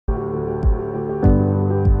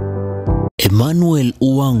Emmanuel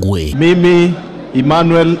Wangwe. Mimi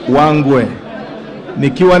Emmanuel Wangwe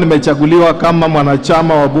nikiwa nimechaguliwa kama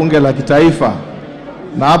mwanachama wa bunge la kitaifa,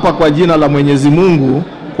 na hapa kwa jina la Mwenyezi Mungu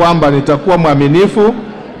kwamba nitakuwa mwaminifu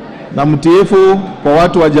na mtiifu kwa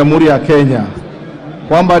watu wa Jamhuri ya Kenya,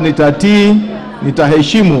 kwamba nitatii,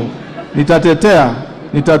 nitaheshimu, nitatetea,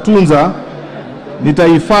 nitatunza,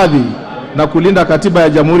 nitahifadhi na kulinda katiba ya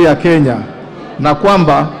Jamhuri ya Kenya, na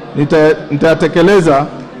kwamba nitatekeleza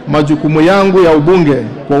majukumu yangu ya ubunge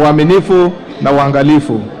kwa uaminifu na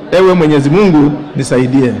uangalifu. Ewe Mwenyezi Mungu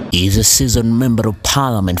nisaidie. He is a seasoned member of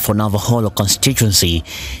parliament for Navakholo constituency.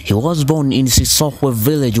 He was born in Sisokwe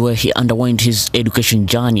village where he underwent his education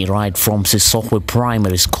journey right from Sisokwe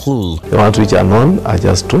Primary School. The ones which are known are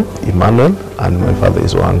just two, Emmanuel and my father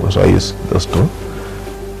is Wangwe, so I use those two.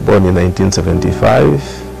 Born in 1975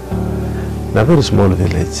 in a very small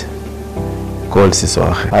village called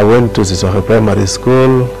Sisokwe. I went to Sisokwe Primary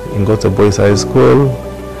School, in Gote Boys High School.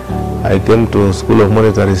 I came to School of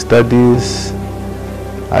Monetary Studies.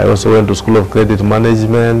 I also went to School of Credit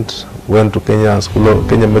Management, went to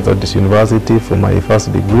Kenya Methodist University for my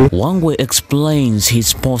first degree. Wangwe explains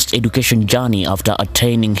his post-education journey after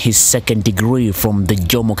attaining his second degree from the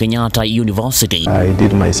Jomo Kenyatta University. I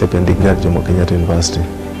did my second degree at Jomo Kenyatta University.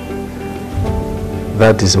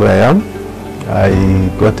 That is where I am. I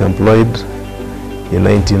got employed in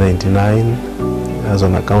 1999 as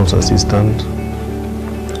an accounts assistant.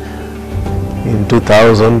 In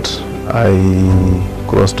 2000, I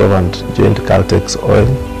crossed over and joined Caltex Oil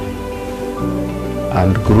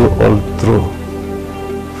and grew all through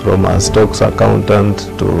from a stocks accountant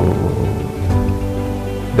to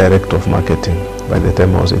director of marketing by the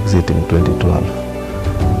time I was exiting 2012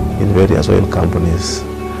 in various oil companies.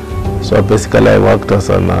 So basically I worked as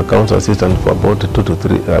an accounts assistant for about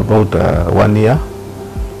 1 year.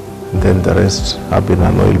 Then the rest have been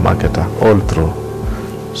an oil marketer all through.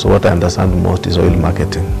 So what I understand most is oil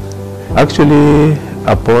marketing. Actually,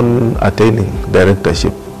 upon attaining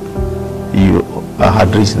directorship, I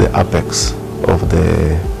had reached the apex of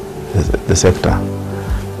the sector.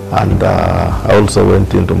 And I also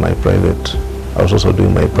went into my private, I was also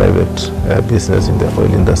doing my private business in the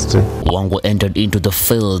oil industry. Wangwe entered into the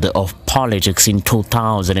field of politics in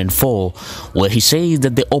 2004, where he says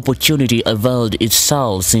that the opportunity availed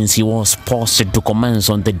itself since he was posted to commence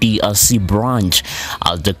on the DRC branch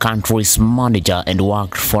as the country's manager and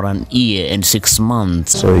worked for an year and 6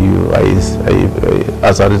 months. So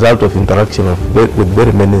as a result of interaction with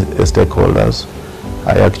very many stakeholders,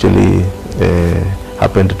 I actually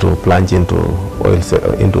happened to plunge into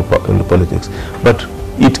into politics. But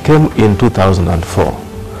it came in 2004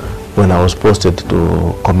 when I was posted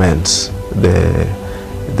to commence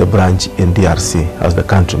the branch in DRC as the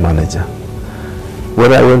country manager.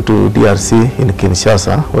 When I went to DRC in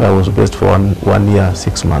Kinshasa, where I was based for one year,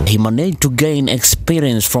 6 months. He managed to gain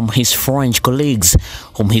experience from his French colleagues,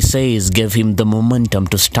 whom he says gave him the momentum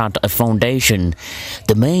to start a foundation.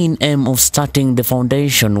 The main aim of starting the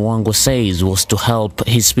foundation, Wangwe says, was to help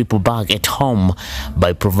his people back at home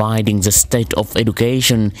by providing the state of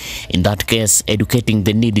education, in that case educating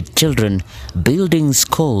the needed children, building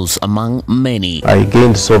schools among many. I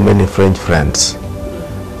gained so many French friends.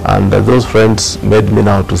 And those friends made me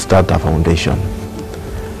now to start a foundation.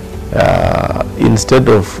 Instead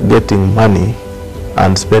of getting money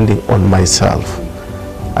and spending on myself,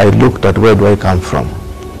 I looked at where do I come from.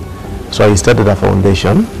 So I started a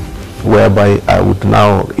foundation whereby I would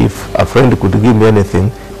now, if a friend could give me anything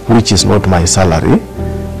which is not my salary,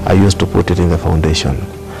 I used to put it in the foundation.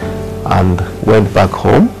 And went back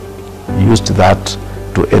home, used that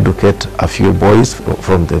to educate a few boys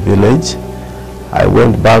from the village. I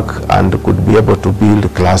went back and could be able to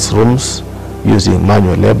build classrooms using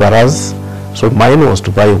manual laborers. So mine was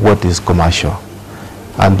to buy what is commercial.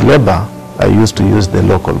 And labor, I used to use the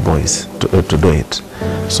local boys to do it.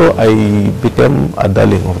 So I became a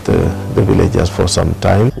darling of the villagers for some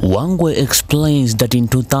time. Wangwe explains that in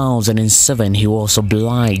 2007 he was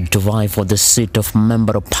obliged to vie for the seat of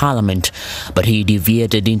Member of Parliament, but he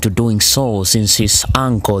deviated into doing so since his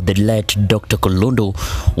uncle, the late Dr. Kolundu,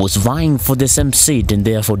 was vying for the same seat and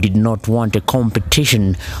therefore did not want a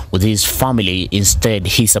competition with his family. Instead,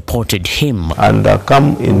 he supported him. And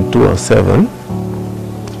come in 2007,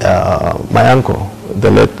 my uncle, the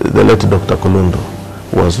late Dr. Kolundu,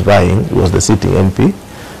 was vying, he was the sitting MP,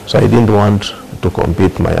 so I didn't want to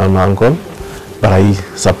compete my own uncle, but I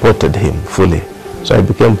supported him fully. So I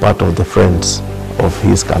became part of the friends of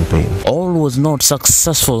his campaign. All was not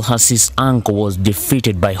successful as his uncle was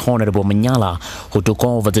defeated by Honorable Manyala, who took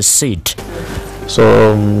over the seat.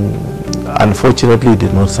 So unfortunately he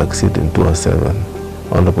did not succeed in 2007.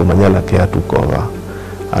 Honorable Manyala Care took over.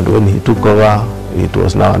 And when he took over, it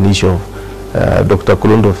was now an issue of Dr.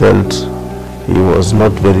 Kulundo felt he was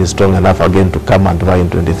not very strong enough again to come and vie in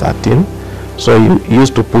 2013. So he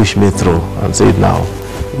used to push me through and said, now,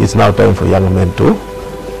 it's now time for young men to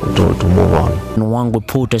move on. Wangwe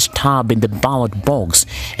put a stab in the ballot box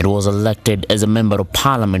and was elected as a member of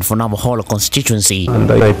parliament for Navakholo constituency.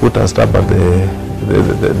 And I put a stab at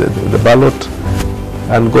the ballot,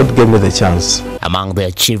 and God gave me the chance. Among the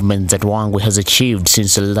achievements that Wangwe has achieved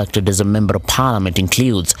since elected as a member of parliament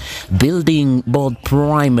includes building both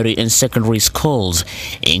primary and secondary schools,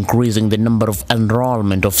 increasing the number of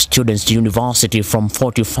enrollment of students to university from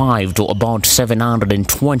 45 to about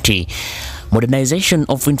 720, modernization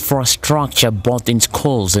of infrastructure both in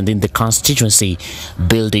schools and in the constituency,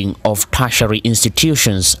 building of tertiary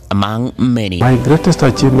institutions, among many. My greatest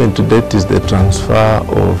achievement to date is the transfer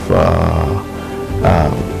of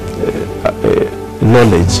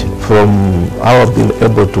knowledge from how I've been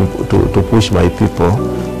able to push my people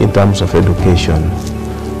in terms of education.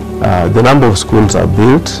 The number of schools are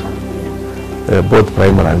built, both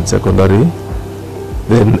primary and secondary.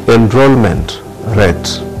 The enrollment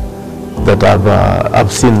rate that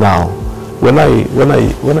I've seen now, when I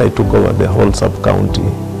took over the whole sub-county,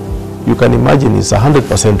 you can imagine it's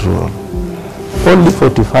 100% rural. Only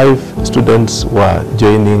 45 students were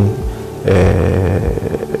joining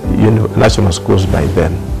national schools by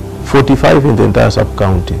then. 45 in the entire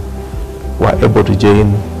sub-county were able to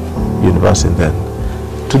join university then.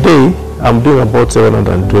 Today, I'm doing about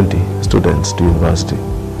 720 students to university.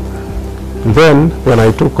 Then, when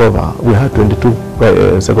I took over, we had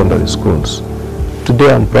 22 secondary schools.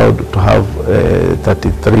 Today, I'm proud to have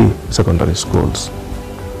 33 secondary schools.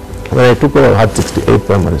 When I took over, I had 68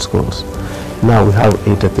 primary schools. Now we have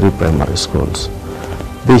 83 primary schools.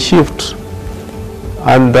 They shift,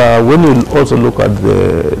 and when you also look at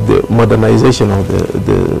the modernization of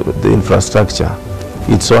the infrastructure,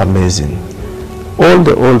 it's so amazing. All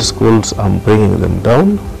the old schools, I'm bringing them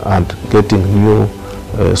down and getting new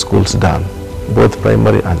schools done, both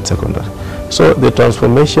primary and secondary. So the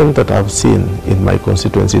transformation that I've seen in my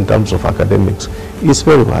constituency in terms of academics is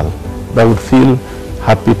very well. I would feel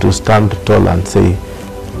happy to stand tall and say,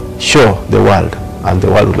 show the world, and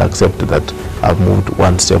the world will accept that I've moved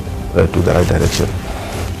one step to the right direction.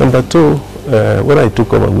 Number two, when I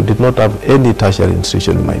took over, we did not have any tertiary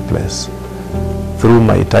institution in my place. Through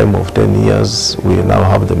my time of 10 years, we now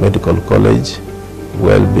have the medical college,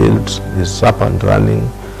 well built, it's up and running.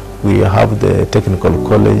 We have the technical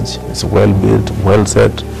college, it's well built, well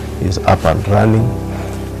set, is up and running.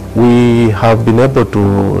 We have been able to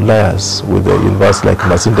liaise with the university like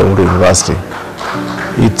Masinde University.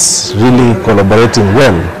 It's really collaborating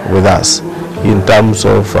well with us in terms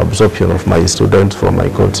of absorption of my students from my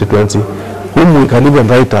constituency, whom we can even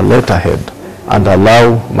write a letterhead and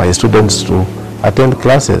allow my students to attend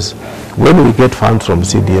classes. When we get funds from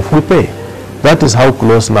CDF, we pay. That is how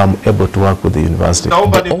close now I'm able to work with the university.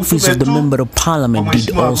 The Office of the Member of Parliament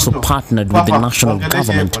did also partnered with the national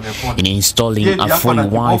government in installing a free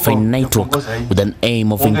Wi-Fi network with an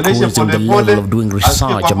aim of increasing the level of doing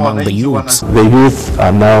research among the youths. The youth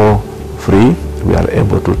are now free. We are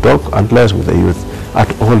able to talk and liaise with the youth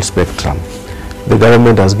at all spectrum. The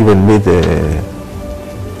government has given me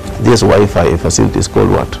this Wi-Fi facility is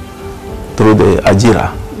called what? Through the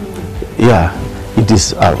Ajira. Yeah. It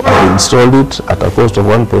is, I installed it at a cost of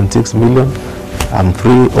 1.6 million. I'm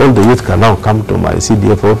free. All the youth can now come to my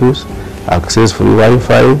CDF office, access free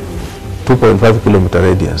Wi-Fi, 2.5 kilometer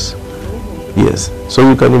radius. Yes. So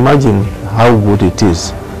you can imagine how good it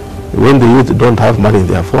is. When the youth don't have money in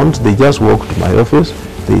their phones, they just walk to my office,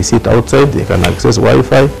 they sit outside, they can access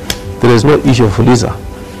Wi-Fi. There is no issue of visa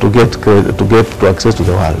to get to access to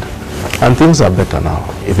the world. And things are better now.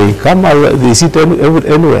 If they come, they sit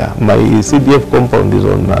anywhere. My CDF compound is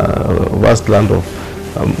on vast land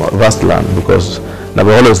because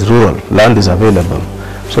Navakholo is rural. Land is available,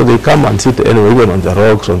 so they come and sit anywhere, even on the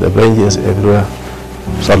rocks, on the benches, everywhere,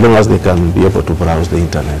 so long as they can be able to browse the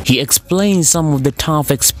internet. He explains some of the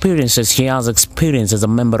tough experiences he has experienced as a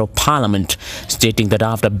member of parliament, stating that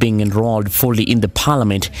after being enrolled fully in the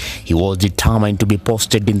parliament, he was determined to be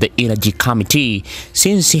posted in the energy committee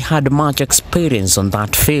since he had much experience on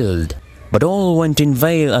that field. But all went in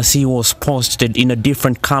vain as he was posted in a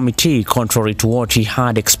different committee contrary to what he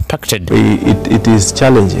had expected. It is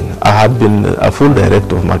challenging. I had been a full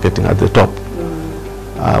director of marketing at the top.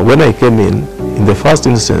 When I came in the first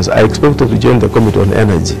instance, I expected to join the Committee on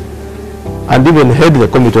Energy and even head the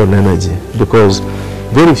Committee on Energy, because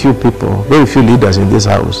very few people, very few leaders in this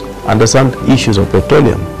house understand issues of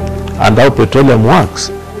petroleum and how petroleum works.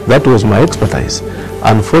 That was my expertise.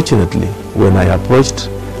 Unfortunately, when I approached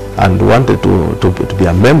and wanted to be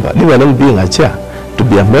a member, leave alone being a chair, to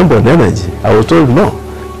be a member on energy, I was told, no,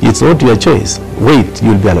 it's not your choice. Wait,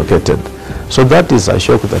 you'll be allocated. So that is a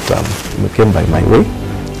shock that came by my way.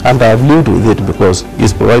 And I have lived with it because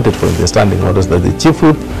it's provided for in the standing orders that the chief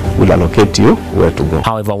whip will allocate you where to go.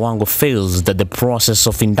 However, Wangwe feels that the process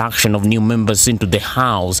of induction of new members into the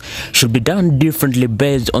House should be done differently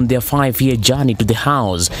based on their 5-year journey to the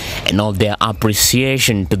House and of their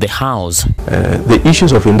appreciation to the House. The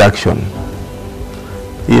issues of induction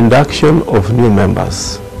of new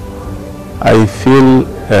members, I feel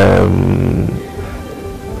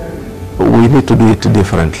we need to do it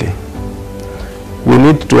differently. We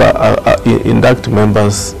need to induct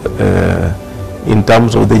members in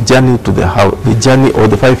terms of the journey to the House, the journey or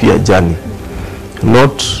the 5-year journey,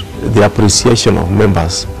 not the appreciation of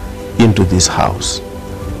members into this House.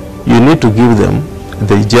 You need to give them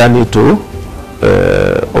the journey to,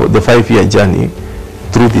 or the 5-year journey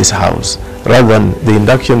through this House, rather than the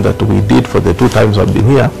induction that we did for the 2 times I've been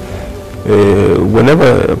here.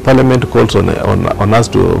 Whenever Parliament calls on us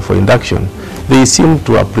for induction, they seem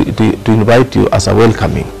to invite you as a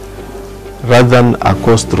welcoming rather than a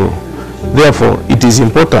course through. Therefore, it is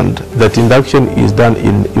important that induction is done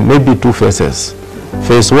in maybe 2 phases.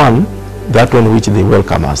 Phase 1, that one which they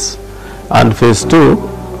welcome us. And phase 2,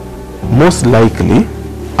 most likely,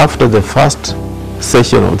 after the first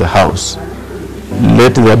session of the House,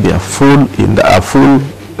 let there be a full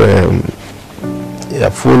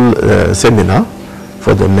seminar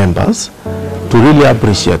for the members to really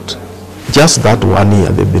appreciate just that 1 year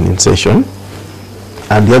they've been in session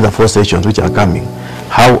and the other 4 sessions which are coming.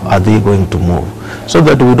 How are they going to move? So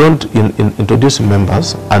that we don't introduce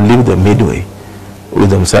members and leave them midway with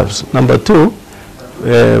themselves. Number 2,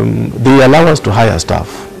 they allow us to hire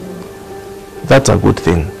staff. That's a good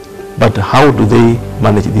thing. But how do they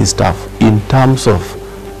manage this staff in terms of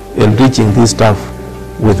enriching this staff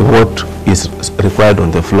with what is required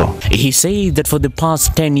on the floor? He said that for the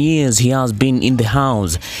past 10 years he has been in the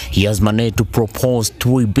House. He has managed to propose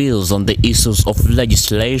 3 bills on the issues of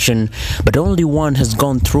legislation, but only one has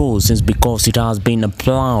gone through since because it has been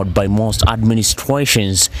applauded by most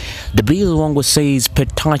administrations. The bill, Wangwe says,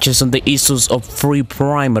 touches on the issues of free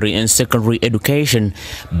primary and secondary education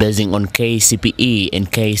basing on KCPE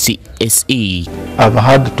and KCSE. I've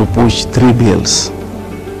had to push 3 bills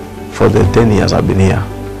for the 10 years I've been here.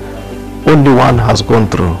 Only one has gone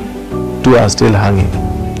through, 2 are still hanging.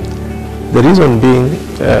 The reason being,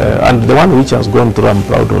 and the one which has gone through, I'm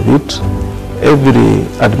proud of it. Every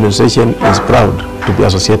administration is proud to be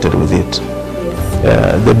associated with it.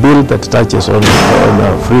 The bill that touches on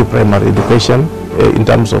free primary education in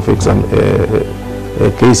terms of exam,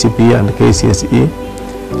 KCPE and KCSE,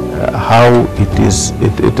 how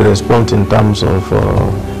it responds in terms of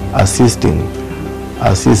assisting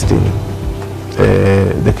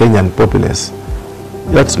the Kenyan populace.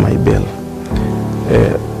 That's my bill.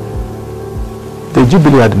 The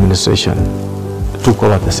Jubilee administration took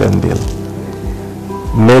over the same bill,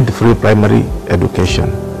 made free primary education.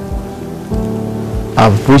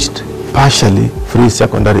 I've pushed partially free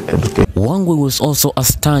secondary education. Wangwe was also a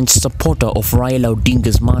staunch supporter of Raila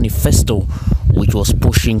Odinga's manifesto, which was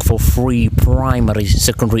pushing for free primary,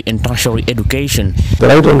 secondary and tertiary education. The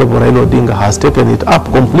Right Honorable Raila Odinga has taken it up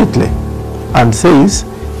completely and says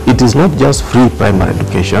it is not just free primary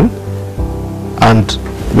education and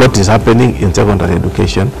what is happening in secondary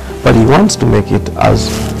education, but he wants to make it as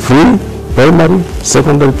free primary,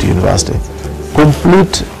 secondary to university.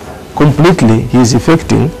 Completely, he is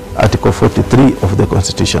effecting Article 43 of the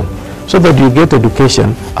Constitution, so that you get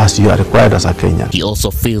education as you are required as a Kenyan. He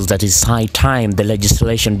also feels that it's high time the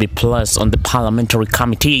legislation be placed on the parliamentary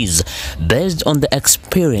committees based on the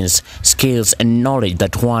experience, skills and knowledge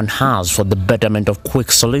that one has for the betterment of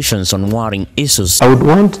quick solutions on warring issues. I would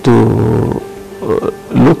want to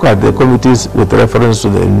look at the committees with reference to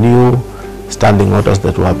the new standing orders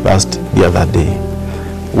that were passed the other day,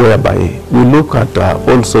 whereby we look at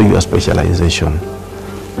also your specialization.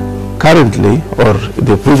 Currently, or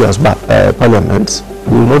the previous parliaments,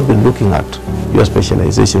 we will not be looking at your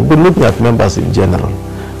specialization. We'll be looking at members in general.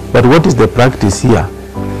 But what is the practice here?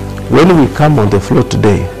 When we come on the floor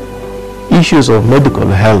today, issues of medical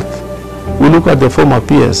health, we look at the former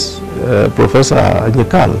PS, Professor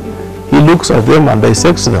Nyekal. He looks at them and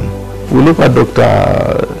dissects them. We look at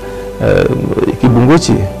Dr.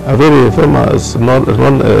 Kibunguchi, a very famous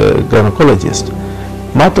gynecologist.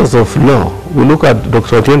 Matters of law, we look at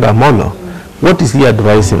Dr. Otienda Molo. What is he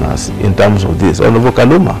advising us in terms of this? Honorable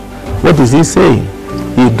Kaluma, what is he saying?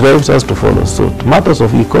 He drives us to follow suit. Matters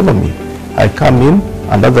of economy, I come in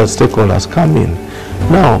and other stakeholders come in.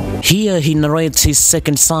 Now, here he narrates his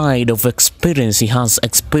second side of experience he has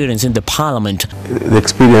experienced in the parliament. The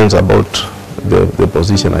experience about the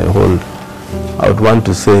position I hold, I would want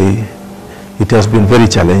to say it has been very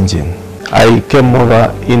challenging. I came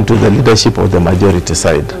over into the leadership of the majority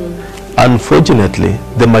side. Unfortunately,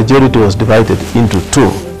 the majority was divided into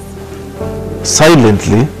two.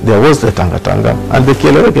 Silently, there was the Tanga and the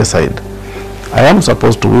Kieleweke side. I am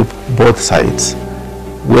supposed to whip both sides,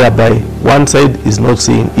 whereby one side is not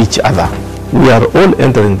seeing each other. We are all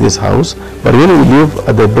entering this house, but when we leave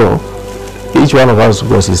at the door, each one of us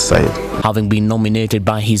goes his side. Having been nominated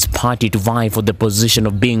by his party to vie for the position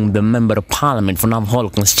of being the Member of Parliament for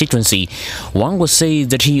Navakholo constituency, Wangwe says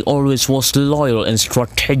that he always was loyal and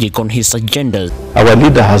strategic on his agenda. Our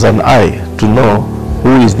leader has an eye to know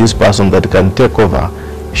who is this person that can take over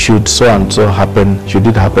should so and so happen, should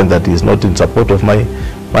it happen that he is not in support of my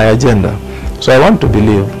agenda. So I want to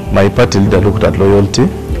believe my party leader looked at loyalty.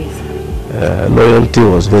 Loyalty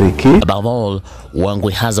was very key. Above all,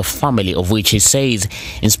 Wangwe has a family of which he says,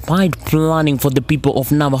 inspired planning for the people of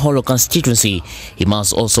Navakholo constituency, he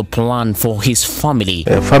must also plan for his family.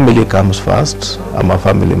 Family comes first. I'm a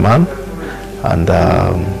family man, and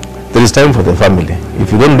there is time for the family.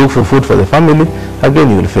 If you don't look for food for the family, again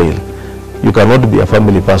you will fail. You cannot be a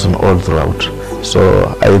family person all throughout.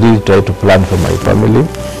 So I really try to plan for my family.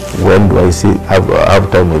 When do I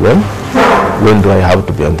have time with them? When do I have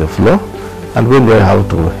to be on the floor? And when do I have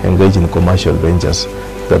to engage in commercial ventures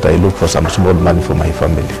that I look for some small money for my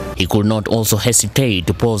family? He could not also hesitate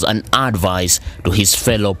to pose an advice to his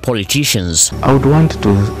fellow politicians. I would want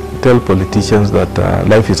to tell politicians that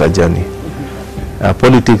life is a journey.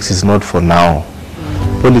 Politics is not for now.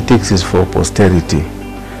 Politics is for posterity.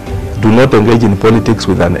 Do not engage in politics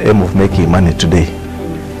with an aim of making money today.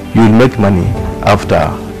 You will make money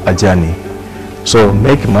after a journey. So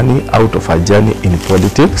make money out of a journey in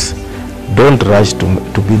politics. Don't rush to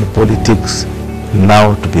be in politics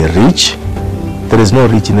now to be rich. There is no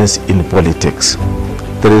richness in politics.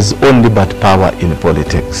 There is only but power in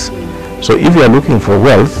politics. So if you are looking for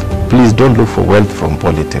wealth, please don't look for wealth from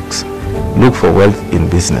politics. Look for wealth in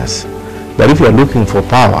business. But if you are looking for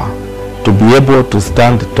power, to be able to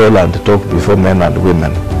stand tall and talk before men and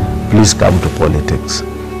women, please come to politics.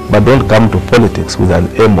 But don't come to politics with an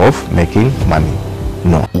aim of making money.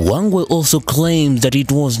 No. Wangwe also claims that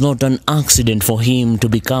it was not an accident for him to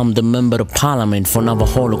become the Member of Parliament for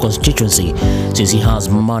Navakholo constituency, since he has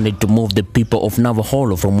managed to move the people of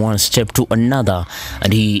Navakholo from one step to another,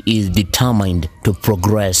 and he is determined to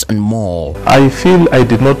progress and more. I feel I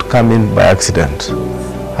did not come in by accident.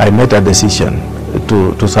 I made a decision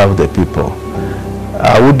to serve the people.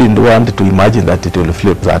 I wouldn't want to imagine that it will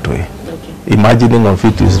flip that way. Okay. Imagining of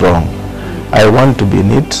it is wrong. I want to be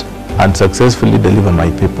in it and successfully deliver my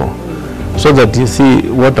people. So that you see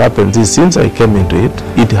what happens is, since I came into it,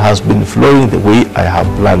 it has been flowing the way I have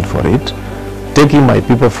planned for it, taking my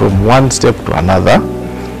people from one step to another.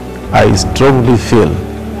 I strongly feel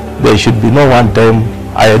there should be no one time.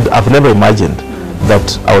 I've never imagined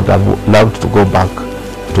that I would have loved to go back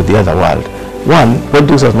to the other world. One,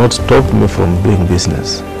 politics has not stopped me from doing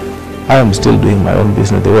business. I am still doing my own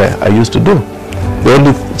business the way I used to do. The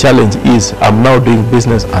only challenge is I'm now doing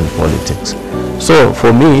business and politics. So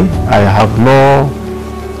for me, I have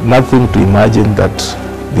nothing to imagine that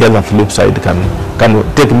the other flip side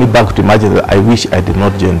can take me back to imagine that I wish I did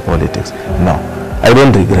not join politics. No, I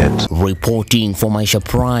don't regret. Reporting for Maisha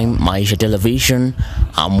Prime, Maisha Television,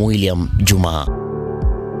 I'm William Juma.